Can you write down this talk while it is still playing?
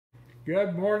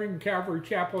Good morning, Calvary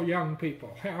Chapel young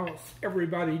people. How's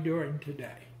everybody doing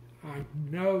today? I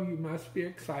know you must be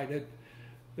excited.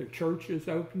 The church is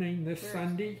opening this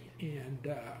Sunday, and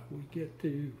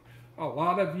a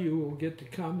lot of you will get to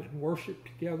come and worship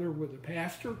together with the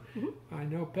pastor. I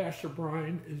know Pastor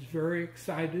Brian is very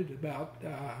excited about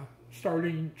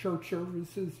starting church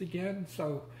services again,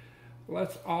 so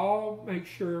let's all make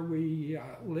sure we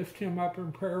lift him up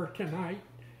in prayer tonight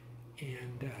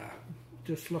and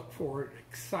just look for an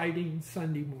exciting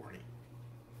Sunday morning.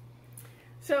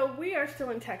 So we are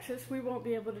still in Texas. We won't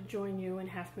be able to join you in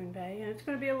Half Moon Bay, and it's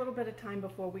going to be a little bit of time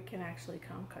before we can actually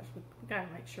come because we've got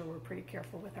to make sure we're pretty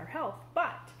careful with our health.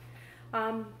 But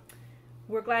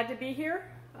we're glad to be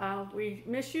here. We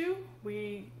miss you.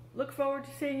 We look forward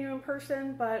to seeing you in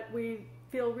person, but we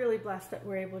feel really blessed that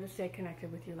we're able to stay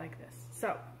connected with you like this.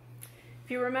 So if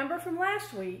you remember from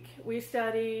last week, we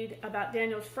studied about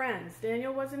Daniel's friends.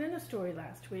 Daniel wasn't in the story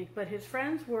last week, but his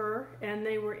friends were, and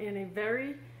they were in a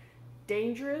very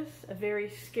dangerous, a very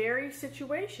scary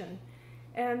situation,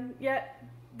 and yet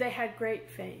they had great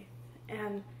faith,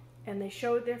 and they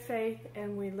showed their faith,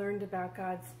 and we learned about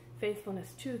God's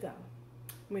faithfulness to them.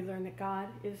 We learned that God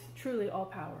is truly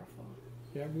all-powerful.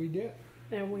 Yeah, we did.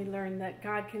 And we learned that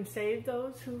God can save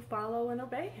those who follow and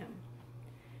obey Him.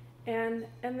 And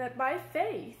that by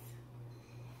faith,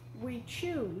 we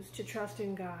choose to trust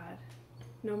in God,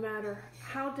 no matter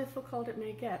how difficult it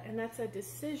may get. And that's a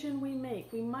decision we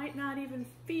make. We might not even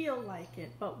feel like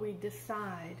it, but we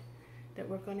decide that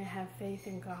we're going to have faith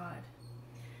in God.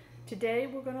 Today,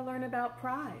 we're going to learn about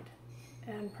pride.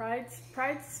 And pride's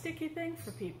a sticky thing for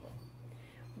people.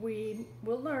 We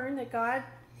will learn that God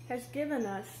has given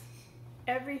us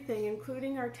everything,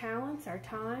 including our talents, our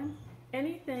time,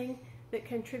 anything that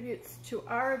contributes to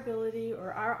our ability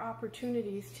or our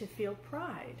opportunities to feel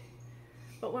pride.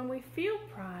 But when we feel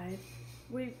pride,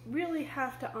 we really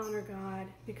have to honor God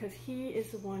because He is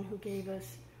the one who gave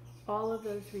us all of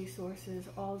those resources,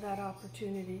 all that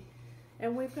opportunity,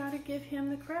 and we've got to give Him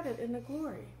the credit and the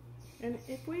glory. And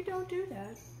if we don't do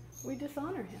that, we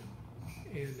dishonor Him.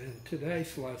 And in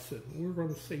today's lesson, we're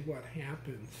going to see what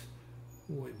happens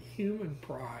when human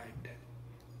pride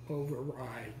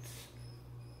overrides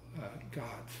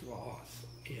God's laws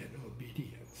and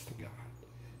obedience to God.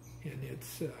 And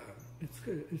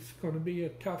it's going to be a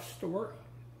tough story,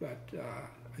 but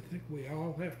I think we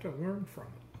all have to learn from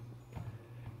it.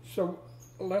 So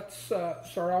let's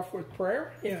start off with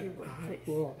prayer. If you would, please.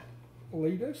 Will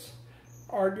lead us.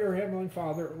 Our dear Heavenly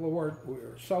Father, Lord,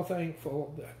 we're so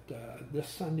thankful that this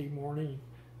Sunday morning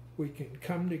we can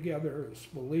come together as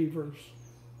believers,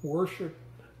 worship,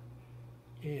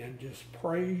 and just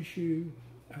praise you.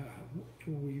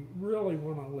 We really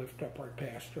want to lift up our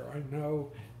pastor. I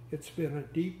know it's been a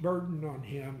deep burden on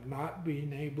him not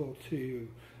being able to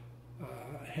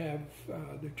have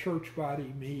the church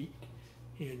body meet,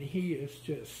 and he is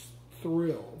just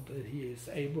thrilled that he is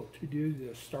able to do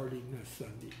this starting this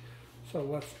Sunday. So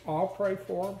let's all pray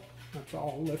for him. Let's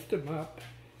all lift him up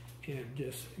and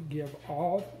just give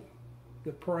all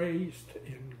the praise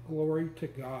and glory to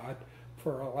God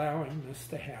for allowing this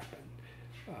to happen.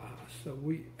 So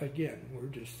we're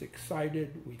just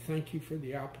excited. We thank you for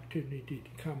the opportunity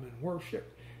to come and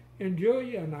worship. And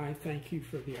Julia and I thank you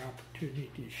for the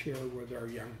opportunity to share with our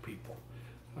young people.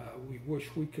 We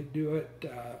wish we could do it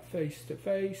face to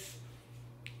face,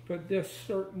 but this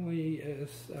certainly is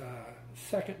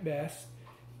second best.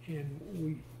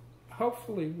 And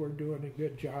hopefully we're doing a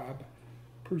good job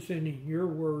presenting your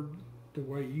word the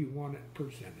way you want it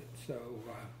presented. So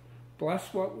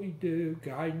bless what we do,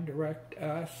 guide and direct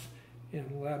us,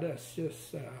 and let us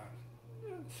just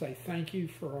say thank you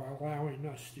for allowing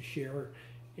us to share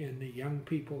in the young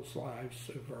people's lives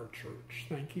of our church.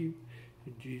 Thank you.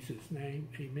 In Jesus' name,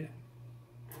 amen.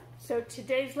 So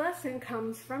today's lesson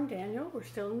comes from Daniel. We're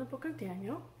still in the book of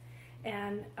Daniel,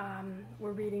 and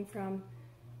we're reading from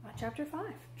chapter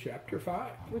 5. Chapter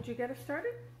 5. Would you get us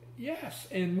started? Yes,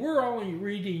 and we're only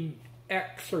reading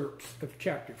excerpts of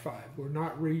chapter 5. We're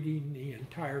not reading the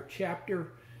entire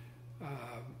chapter,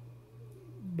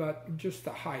 but just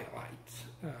the highlights.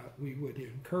 We would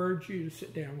encourage you to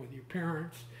sit down with your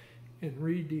parents and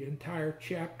read the entire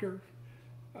chapter.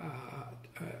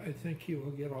 I think you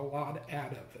will get a lot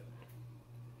out of it.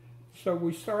 So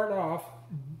we start off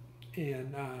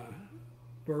in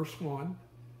verse 1.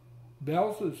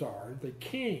 Belshazzar, the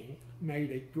king,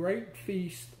 made a great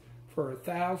feast for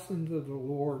 1,000 of the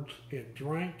lords and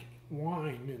drank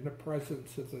wine in the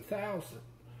presence of the 1,000.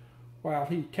 While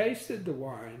he tasted the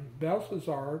wine,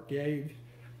 Belshazzar gave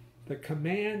the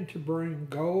command to bring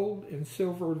gold and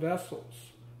silver vessels,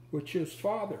 which his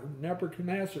father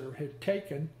Nebuchadnezzar had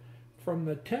taken from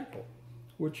the temple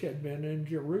which had been in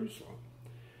Jerusalem,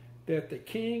 that the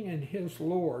king and his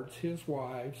lords, his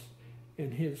wives,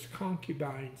 and his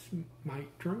concubines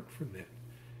might drink from them.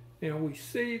 Now we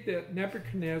see that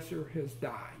Nebuchadnezzar has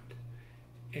died,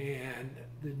 and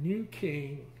the new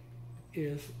king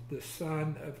is the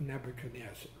son of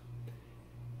Nebuchadnezzar.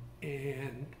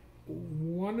 And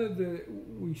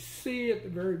we see at the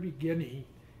very beginning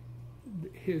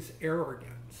his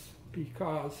arrogance,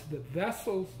 because the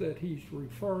vessels that he's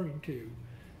referring to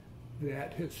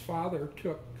that his father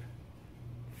took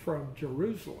from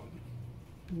Jerusalem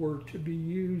were to be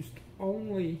used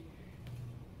only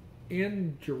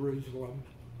in Jerusalem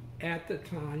at the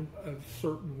time of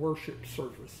certain worship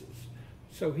services.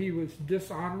 So he was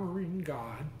dishonoring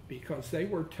God because they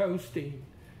were toasting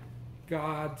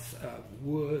gods of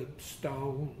wood,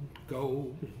 stone,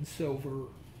 gold, and silver.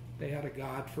 They had a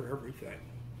god for everything.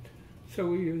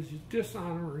 So he was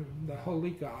dishonoring the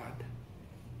holy God,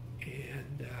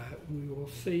 and we will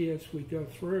see as we go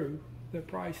through the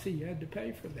price he had to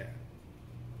pay for that.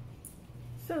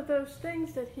 So those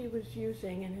things that he was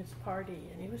using in his party,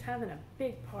 and he was having a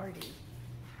big party,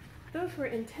 those were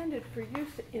intended for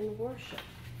use in worship.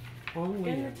 Only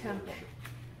in the temple. Worship.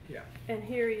 Yeah. And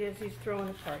here he is, he's throwing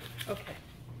a party. Okay.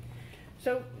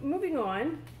 So moving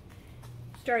on,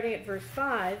 starting at verse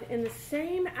 5, in the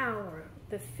same hour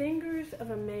the fingers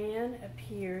of a man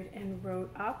appeared and wrote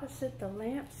opposite the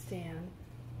lampstand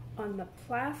on the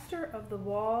plaster of the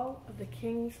wall of the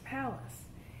king's palace.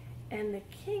 And the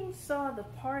king saw the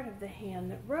part of the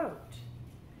hand that wrote.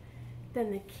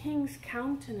 Then the king's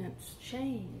countenance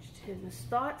changed, his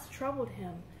thoughts troubled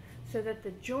him, so that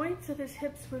the joints of his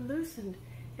hips were loosened,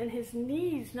 and his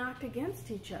knees knocked against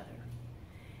each other.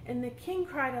 And the king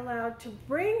cried aloud to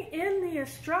bring in the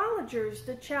astrologers,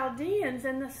 the Chaldeans,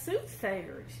 and the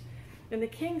soothsayers. And the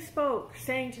king spoke,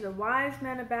 saying to the wise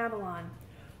men of Babylon,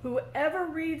 whoever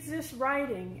reads this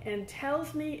writing and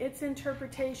tells me its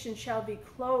interpretation shall be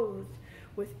clothed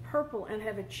with purple and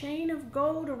have a chain of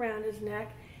gold around his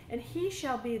neck, and he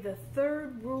shall be the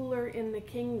third ruler in the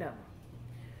kingdom.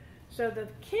 So the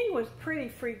king was pretty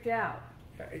freaked out.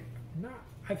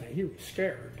 I think he was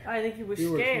scared. I think he was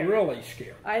scared. He was really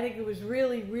scared. I think he was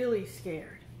really, really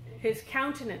scared. His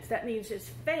countenance, that means his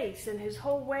face and his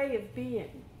whole way of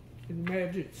being.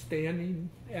 Imagine standing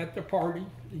at the party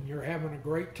and you're having a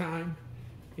great time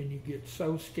and you get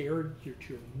so scared that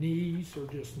your knees are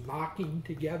just knocking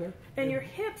together. And your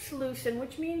hips loosen,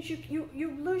 which means you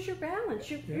lose your balance.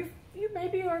 You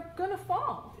maybe are going to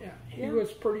fall. Yeah, he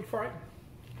was pretty frightened.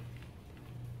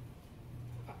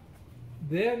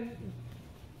 Then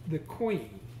the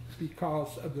queen,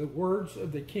 because of the words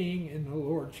of the king and the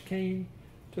lords, came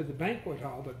to the banquet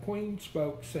hall. The queen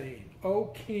spoke, saying, O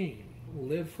king,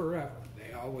 live forever.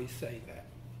 They always say that.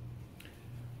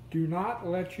 Do not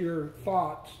let your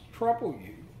thoughts trouble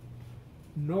you,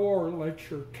 nor let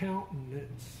your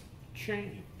countenance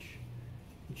change.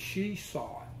 And she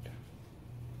saw it.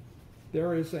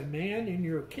 There is a man in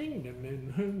your kingdom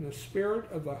in whom the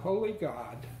Spirit of the Holy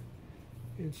God,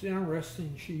 it's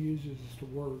interesting she uses the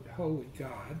word Holy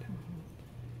God,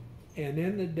 and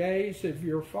in the days of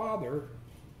your father,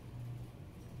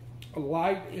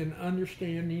 light and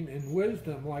understanding and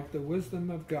wisdom like the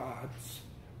wisdom of gods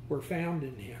were found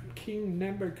in him. King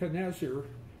Nebuchadnezzar,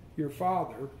 your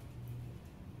father,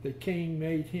 the king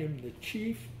made him the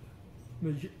chief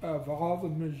of all the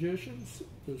magicians,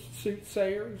 the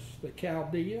soothsayers, the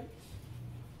Chaldeans.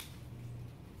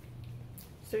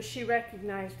 So she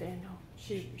recognized Daniel.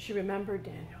 She remembered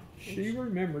Daniel. She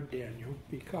remembered Daniel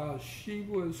because she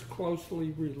was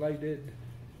closely related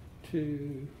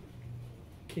to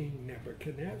King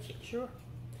Nebuchadnezzar. Sure.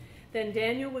 Then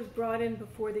Daniel was brought in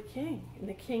before the king, and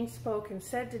the king spoke and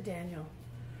said to Daniel,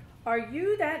 Are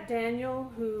you that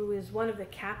Daniel who is one of the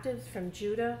captives from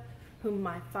Judah, whom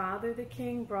my father the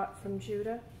king brought from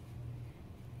Judah?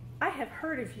 I have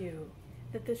heard of you,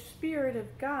 that the Spirit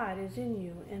of God is in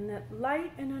you, and that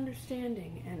light and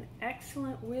understanding and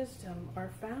excellent wisdom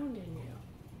are found in you.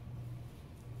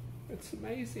 It's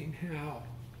amazing how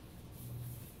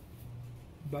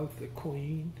both the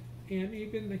queen and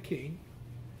even the king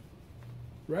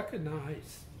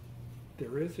recognize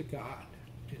there is a God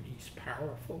and he's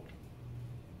powerful,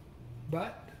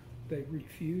 but they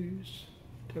refuse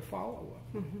to follow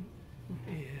him. Mm-hmm.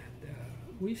 Mm-hmm. And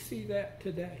we see that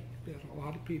today, that a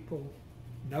lot of people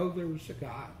know there's a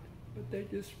God, but they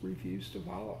just refuse to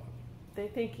follow him. They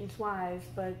think he's wise,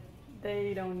 but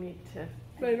they don't need to.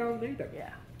 They don't need him.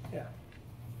 Yeah. Yeah.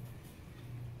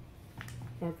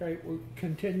 Okay, we're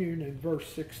continuing in verse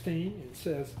 16. It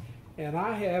says, And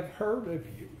I have heard of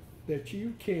you, that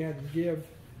you can give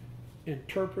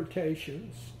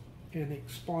interpretations, and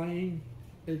explain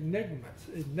enigmas.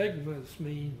 Enigmas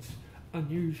means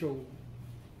unusual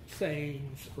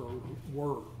sayings or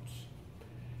words.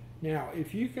 Now,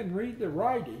 if you can read the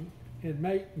writing and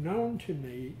make known to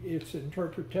me its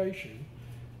interpretation,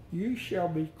 you shall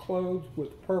be clothed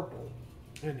with purple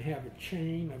and have a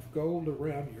chain of gold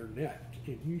around your neck,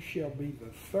 and you shall be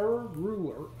the third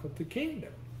ruler of the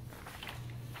kingdom.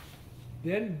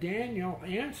 Then Daniel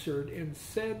answered and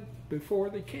said before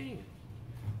the king,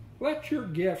 let your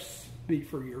gifts be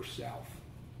for yourself,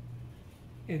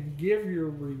 and give your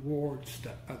rewards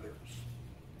to others.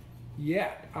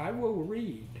 Yet I will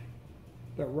read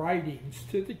the writings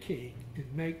to the king and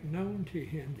make known to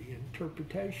him the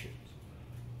interpretations.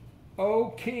 O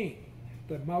king,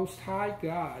 the Most High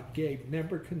God gave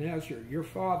Nebuchadnezzar, your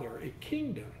father, a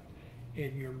kingdom,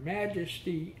 and your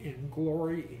majesty and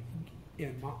glory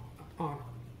and honor.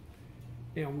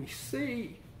 Now we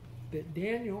see that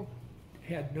Daniel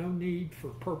had no need for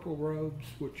purple robes,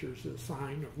 which is a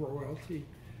sign of royalty,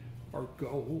 or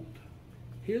gold.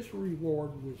 His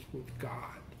reward was with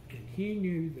God, and he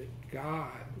knew that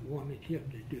God wanted him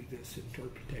to do this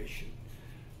interpretation.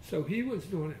 So he was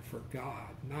doing it for God,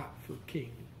 not for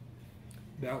King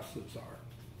Belshazzar.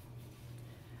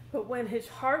 But when his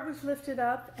heart was lifted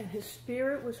up and his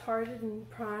spirit was hardened in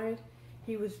pride,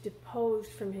 he was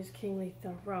deposed from his kingly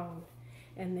throne,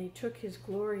 and they took his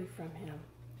glory from him.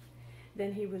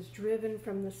 Then he was driven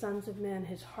from the sons of men.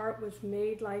 His heart was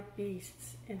made like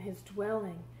beasts, and his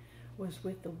dwelling was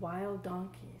with the wild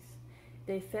donkeys.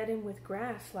 They fed him with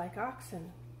grass like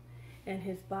oxen, and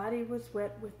his body was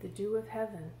wet with the dew of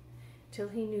heaven, till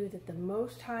he knew that the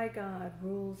Most High God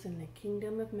rules in the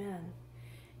kingdom of men,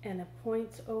 and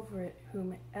appoints over it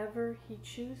whomever he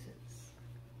chooses.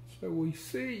 So we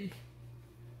see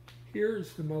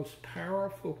here's the most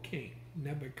powerful king,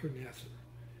 Nebuchadnezzar.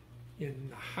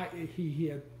 He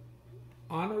had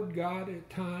honored God at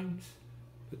times,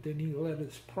 but then he let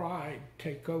his pride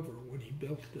take over when he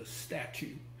built the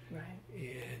statue. Right.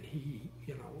 And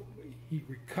he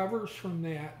recovers from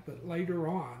that, but later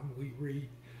on we read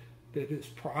that his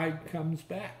pride comes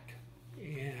back.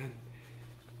 And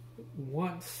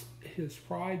once his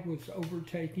pride was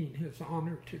overtaking his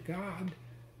honor to God,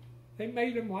 they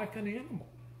made him like an animal.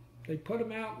 They put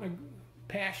him out in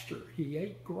a pasture. He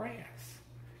ate grass.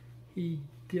 He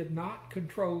did not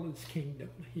control his kingdom.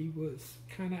 He was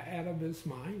kind of out of his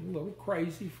mind, a little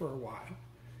crazy for a while.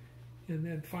 And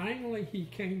then finally he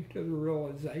came to the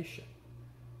realization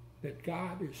that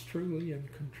God is truly in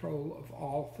control of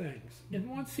all things. And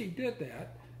once he did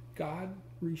that, God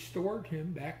restored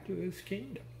him back to his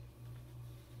kingdom.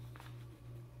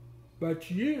 But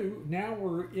you, now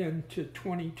we're into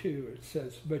 22, it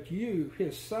says, but you,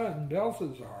 his son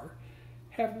Belshazzar,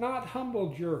 have not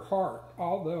humbled your heart,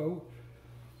 although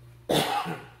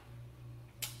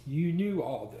you knew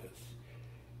all this.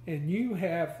 And you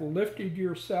have lifted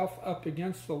yourself up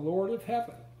against the Lord of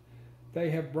heaven.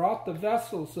 They have brought the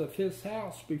vessels of his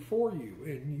house before you,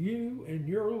 and you and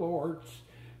your lords,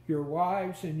 your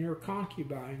wives and your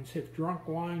concubines have drunk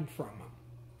wine from them.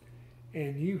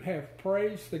 And you have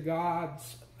praised the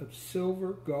gods of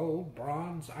silver, gold,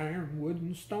 bronze, iron, wood,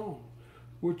 and stone,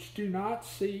 which do not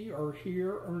see or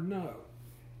hear or know.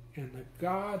 And the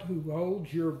God who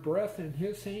holds your breath in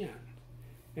his hand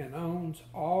and owns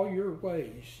all your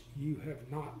ways, you have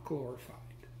not glorified.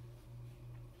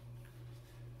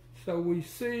 So we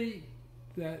see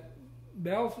that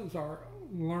Belshazzar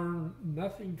learned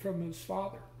nothing from his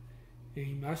father.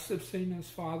 He must have seen his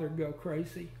father go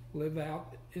crazy, live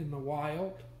out in the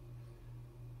wild.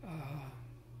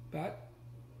 But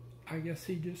I guess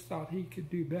he just thought he could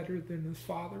do better than his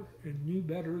father and knew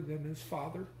better than his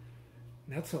father.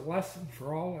 And that's a lesson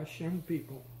for all us young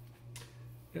people,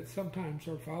 that sometimes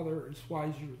our father is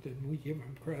wiser than we give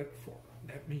him credit for.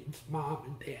 That means mom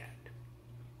and dad.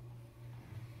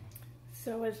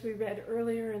 So as we read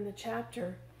earlier in the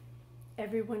chapter,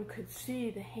 everyone could see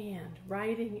the hand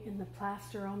writing in the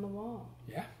plaster on the wall.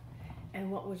 Yeah. And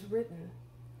what was written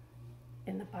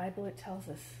in the Bible, it tells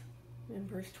us in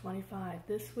verse 25,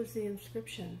 this was the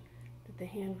inscription that the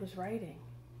hand was writing.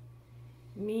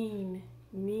 Mean,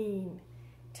 mean,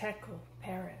 Tekel,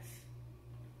 Paris.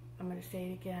 I'm going to say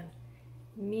it again.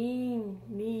 Mean,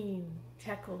 mean,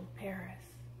 Tekel, Paris.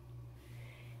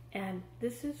 And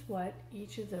this is what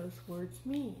each of those words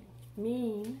mean.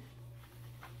 Mean,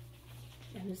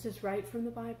 and this is right from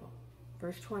the Bible.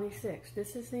 Verse 26,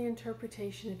 this is the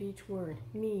interpretation of each word.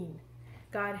 Mean,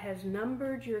 God has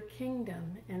numbered your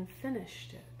kingdom and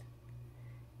finished it.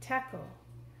 Tekel,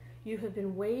 you have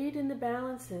been weighed in the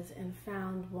balances and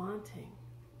found wanting.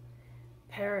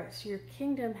 Paris, your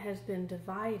kingdom has been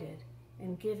divided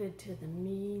and given to the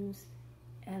Medes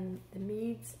and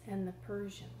the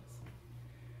Persians.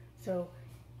 So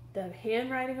the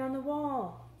handwriting on the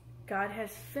wall, God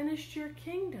has finished your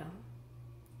kingdom.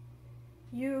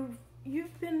 You've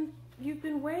been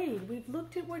weighed. We've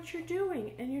looked at what you're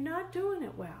doing, and you're not doing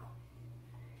it well.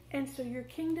 And so your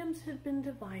kingdoms have been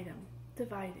divided.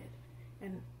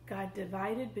 And God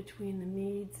divided between the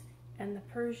Medes and the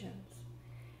Persians.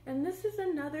 And this is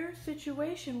another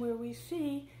situation where we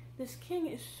see this king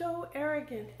is so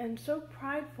arrogant and so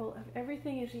prideful of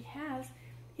everything as he has.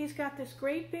 He's got this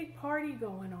great big party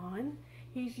going on.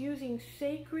 He's using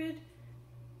sacred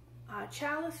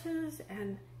chalices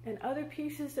and other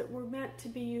pieces that were meant to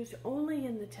be used only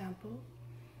in the temple.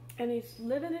 And he's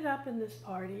living it up in this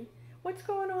party. What's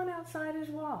going on outside his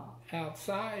wall?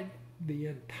 Outside, the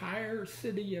entire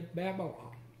city of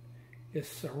Babylon is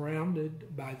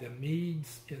surrounded by the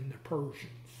Medes and the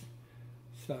Persians.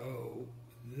 So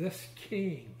this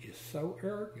king is so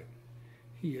arrogant.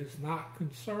 He is not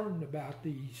concerned about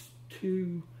these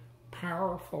two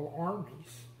powerful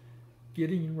armies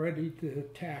getting ready to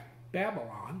attack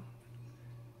Babylon.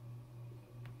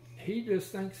 He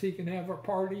just thinks he can have a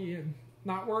party and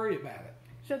not worry about it.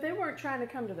 So they weren't trying to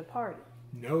come to the party?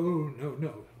 No.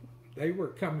 They were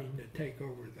coming to take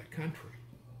over the country.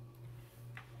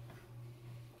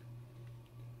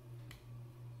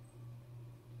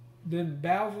 Then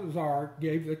Belshazzar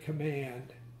gave the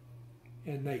command,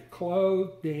 and they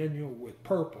clothed Daniel with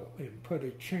purple and put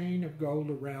a chain of gold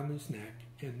around his neck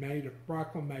and made a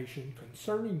proclamation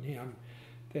concerning him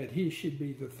that he should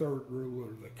be the third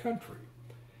ruler of the country.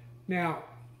 Now,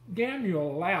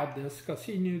 Daniel allowed this because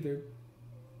he knew that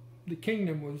the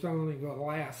kingdom was only going to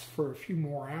last for a few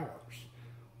more hours.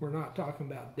 We're not talking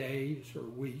about days or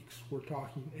weeks. We're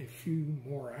talking a few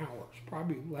more hours,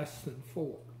 probably less than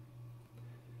 4.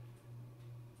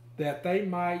 That they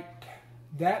might,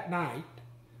 that night,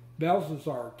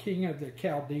 Belshazzar, king of the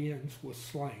Chaldeans, was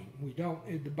slain.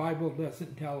 The Bible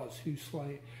doesn't tell us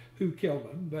who killed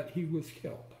him, but he was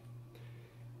killed.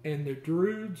 And the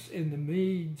Druids and the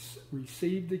Medes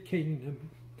received the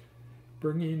kingdom,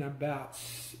 bringing about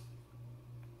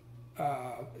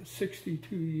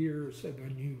 62 years of a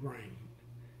new reign.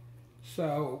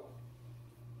 So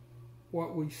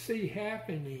what we see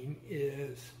happening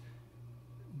is,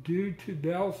 due to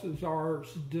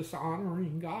Belshazzar's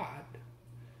dishonoring God,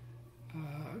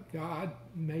 God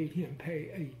made him pay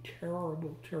a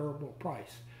terrible, terrible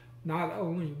price. Not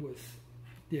only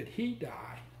did he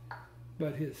die,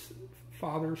 but his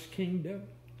father's kingdom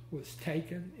was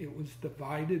taken. It was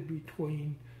divided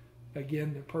between,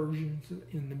 again, the Persians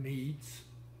and the Medes.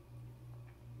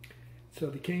 So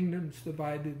the kingdom's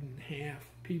divided in half.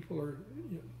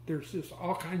 There's just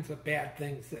all kinds of bad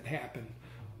things that happen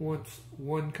once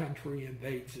one country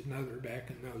invades another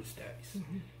back in those days.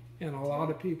 Mm-hmm. And a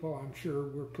lot of people, I'm sure,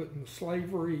 were put in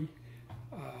slavery,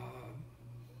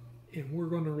 and we're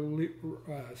going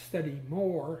to study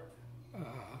more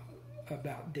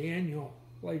about Daniel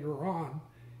later on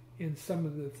and some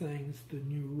of the things the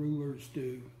new rulers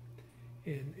do,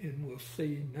 and we'll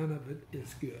see none of it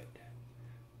is good.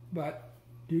 But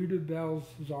due to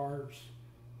Belshazzar's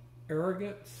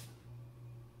arrogance,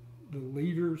 the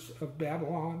leaders of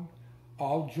Babylon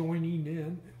all joining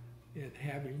in and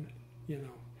having,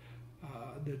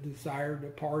 the desire to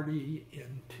party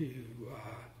and to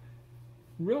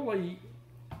really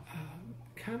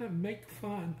kind of make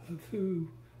fun of who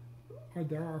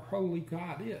our holy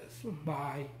God is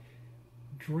by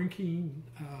drinking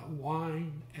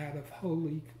wine out of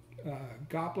holy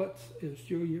goblets, as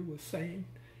Julia was saying.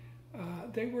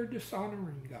 They were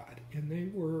dishonoring God, and they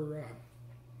were...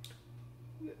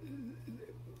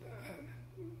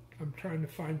 I'm trying to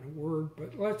find the word,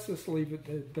 but let's just leave it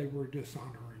that they were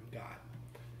dishonoring God.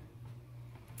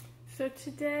 So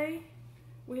today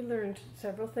we learned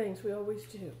several things. We always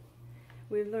do.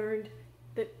 We learned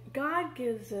that God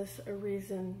gives us a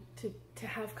reason to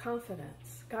have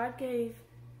confidence. God gave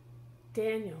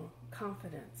Daniel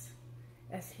confidence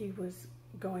as he was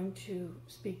going to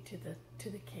speak to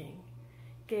the king.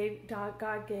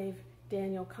 God gave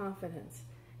Daniel confidence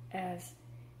as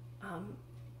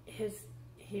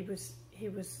he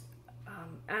was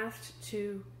asked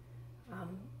to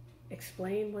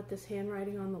explain what this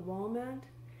handwriting on the wall meant,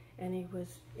 and he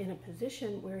was in a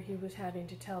position where he was having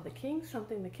to tell the king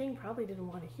something the king probably didn't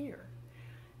want to hear.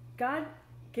 God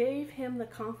gave him the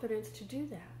confidence to do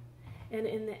that. And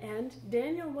in the end,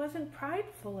 Daniel wasn't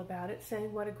prideful about it,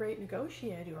 saying, what a great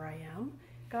negotiator I am.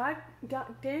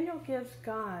 Daniel gives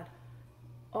God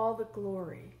all the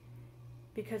glory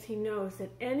because he knows that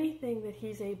anything that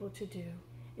he's able to do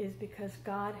is because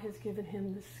God has given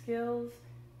him the skills,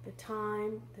 the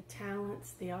time, the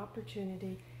talents, the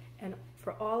opportunity, and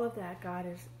for all of that, God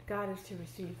is to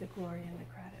receive the glory and the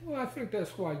credit. Well, I think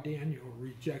that's why Daniel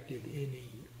rejected any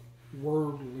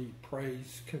worldly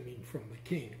praise coming from the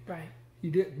king. Right. He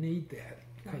didn't need that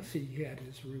because Right. he had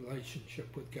his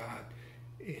relationship with God,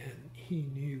 and he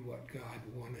knew what God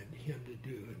wanted him to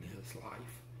do in his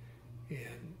life.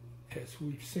 And as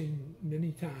we've seen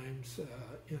many times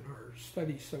in our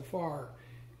study so far,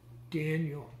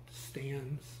 Daniel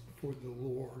stands for the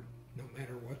Lord no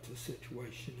matter what the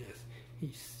situation is.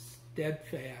 He's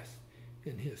steadfast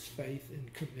in his faith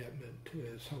and commitment to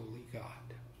his holy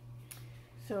God.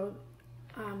 So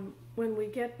when we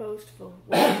get boastful,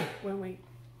 when we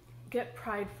get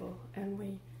prideful, and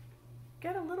we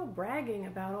get a little bragging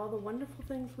about all the wonderful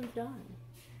things we've done,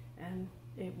 and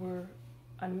we're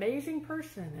an amazing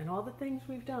person and all the things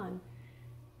we've done,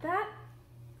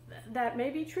 that may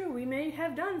be true. We may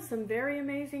have done some very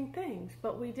amazing things,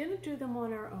 but we didn't do them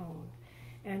on our own.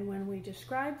 And when we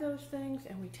describe those things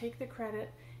and we take the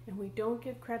credit and we don't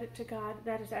give credit to God,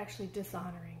 that is actually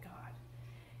dishonoring God.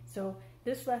 So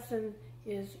this lesson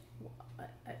is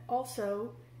also,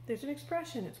 there's an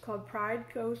expression, it's called pride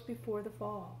goes before the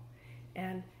fall.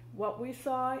 And what we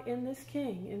saw in this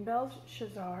king, in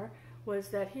Belshazzar, was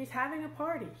that he's having a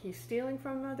party. He's stealing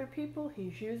from other people.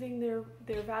 He's using their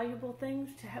valuable things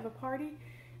to have a party.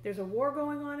 There's a war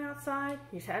going on outside.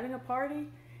 He's having a party.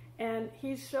 And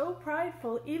he's so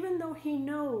prideful, even though he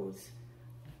knows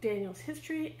Daniel's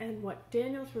history and what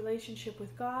Daniel's relationship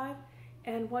with God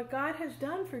and what God has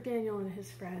done for Daniel and his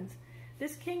friends.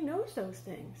 This king knows those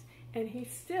things. And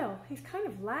he's kind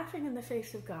of laughing in the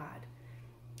face of God.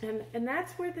 And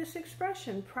that's where this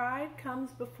expression, pride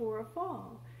comes before a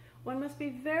fall. One must be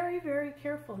very, very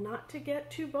careful not to get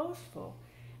too boastful.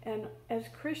 And as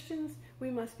Christians,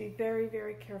 we must be very,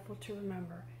 very careful to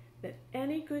remember that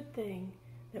any good thing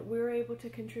that we're able to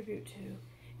contribute to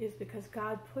is because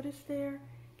God put us there,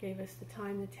 gave us the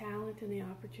time, the talent, and the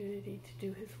opportunity to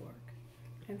do his work.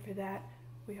 And for that,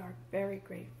 we are very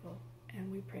grateful,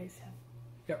 and we praise him.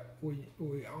 Yep,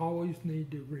 we always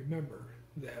need to remember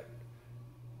that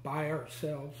by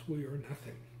ourselves we are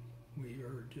nothing. We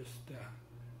are just...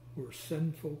 we're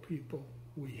sinful people.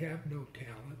 We have no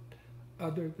talent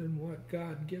other than what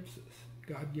God gives us.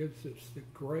 God gives us the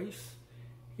grace.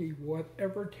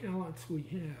 Whatever talents we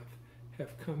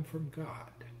have come from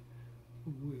God.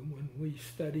 When we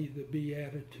study the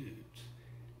Beatitudes,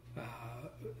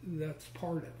 that's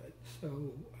part of it.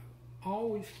 So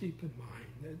always keep in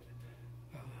mind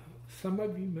that some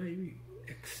of you may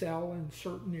excel in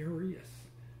certain areas,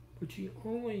 but you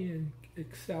only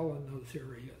excel in those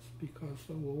areas because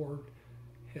the Lord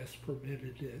has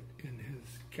permitted it and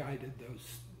has guided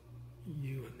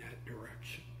you in that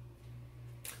direction.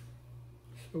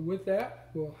 So with that,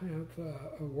 we'll have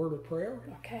a word of prayer.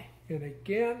 Okay. And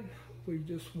again, we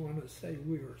just want to say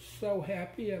we are so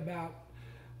happy about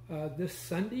this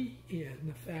Sunday and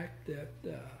the fact that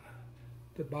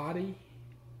the body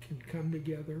can come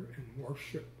together and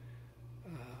worship,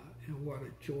 and what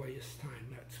a joyous time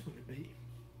that's going to be.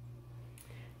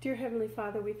 Dear Heavenly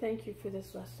Father, we thank you for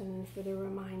this lesson and for the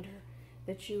reminder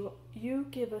that you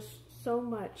give us so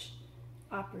much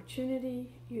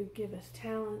opportunity, you give us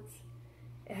talents,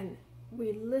 and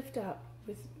we lift up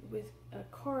with a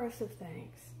chorus of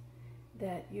thanks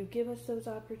that you give us those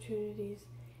opportunities,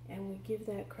 and we give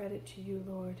that credit to you,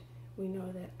 Lord. We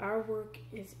know that our work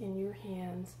is in your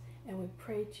hands, and we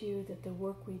pray to you that the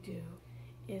work we do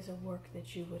is a work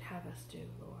that you would have us do,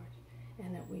 Lord,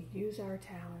 and that we use our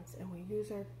talents and we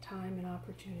use our time and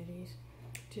opportunities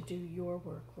to do your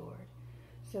work, Lord.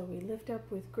 So we lift up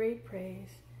with great praise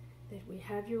that we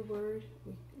have your word.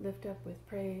 We lift up with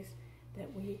praise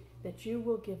that you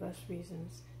will give us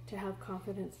reasons to have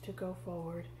confidence to go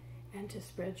forward and to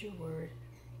spread your word.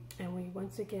 And we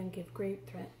once again give great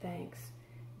thanks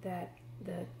that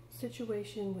the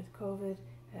situation with COVID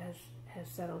has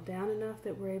settled down enough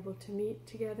that we're able to meet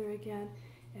together again.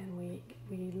 And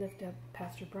we lift up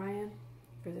Pastor Brian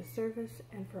for the service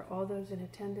and for all those in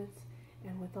attendance.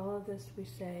 And with all of this, we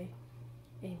say,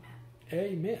 Amen.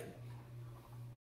 Amen.